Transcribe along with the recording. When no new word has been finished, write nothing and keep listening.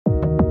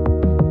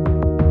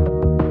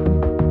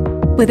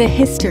with a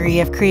history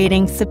of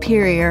creating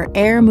superior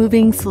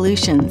air-moving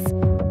solutions.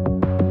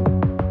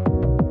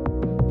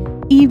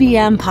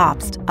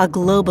 ebm-papst, a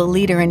global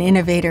leader and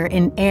innovator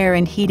in air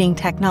and heating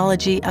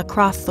technology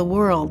across the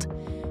world,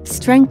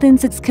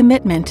 strengthens its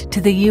commitment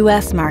to the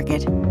U.S.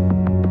 market,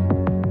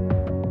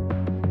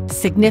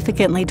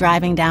 significantly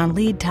driving down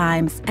lead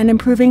times and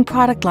improving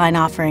product line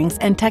offerings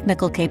and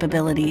technical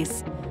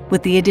capabilities,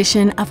 with the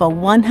addition of a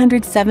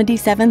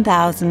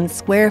 177,000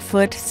 square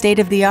foot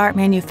state-of-the-art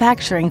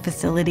manufacturing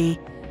facility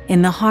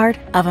in the heart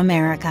of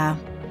America.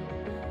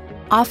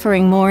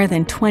 Offering more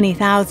than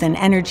 20,000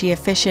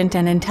 energy-efficient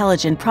and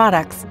intelligent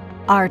products,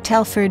 our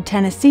Telford,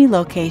 Tennessee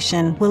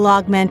location will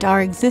augment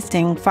our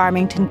existing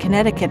Farmington,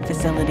 Connecticut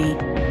facility.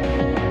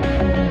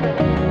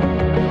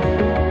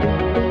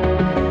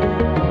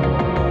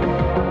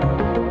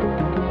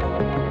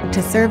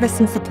 To service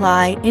and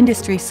supply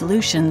industry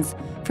solutions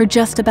for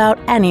just about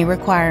any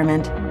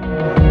requirement.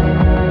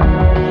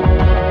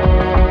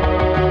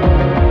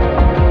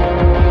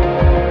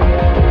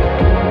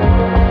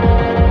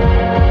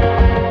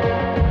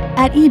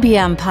 At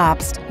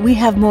ebm-papst, we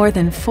have more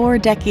than 4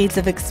 decades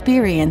of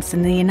experience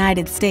in the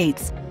United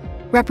States,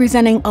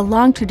 representing a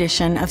long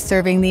tradition of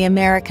serving the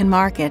American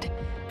market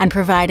and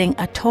providing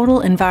a total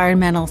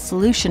environmental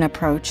solution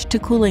approach to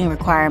cooling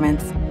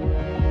requirements.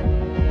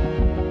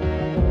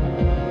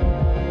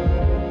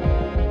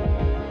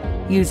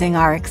 Using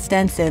our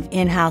extensive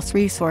in-house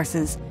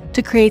resources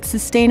to create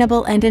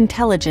sustainable and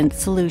intelligent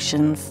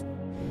solutions.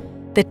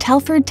 The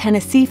Telford,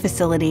 Tennessee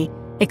facility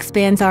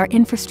expands our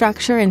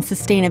infrastructure and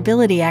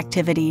sustainability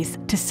activities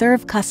to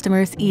serve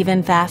customers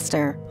even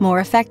faster, more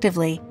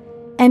effectively,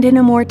 and in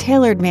a more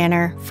tailored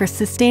manner for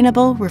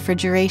sustainable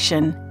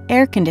refrigeration,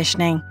 air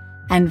conditioning,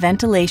 and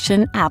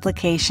ventilation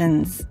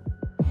applications.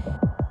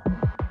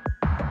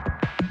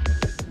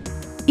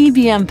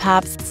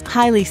 ebm-papst's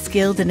highly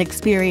skilled and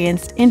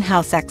experienced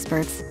in-house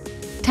experts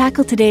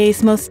tackle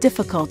today's most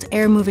difficult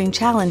air-moving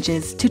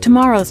challenges to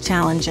tomorrow's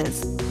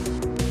challenges.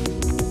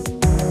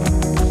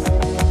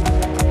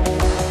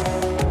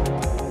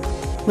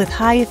 With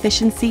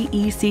high-efficiency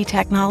EC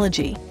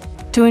technology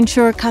to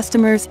ensure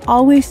customers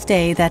always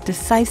stay that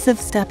decisive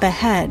step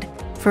ahead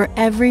for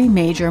every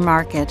major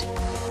market.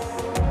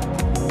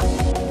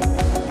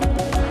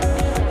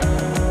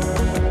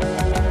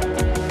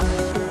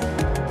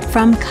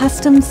 From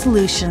custom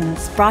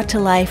solutions brought to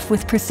life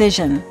with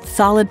precision,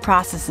 solid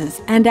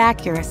processes, and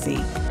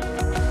accuracy,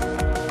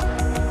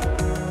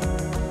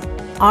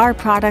 our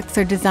products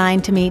are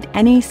designed to meet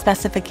any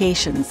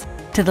specifications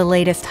to the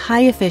latest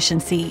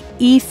high-efficiency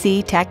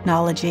EC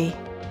technology.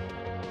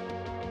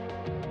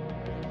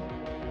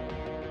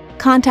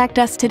 Contact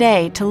us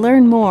today to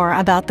learn more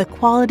about the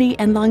quality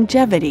and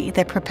longevity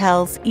that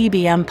propels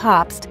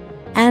ebm-papst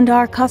and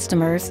our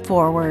customers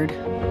forward.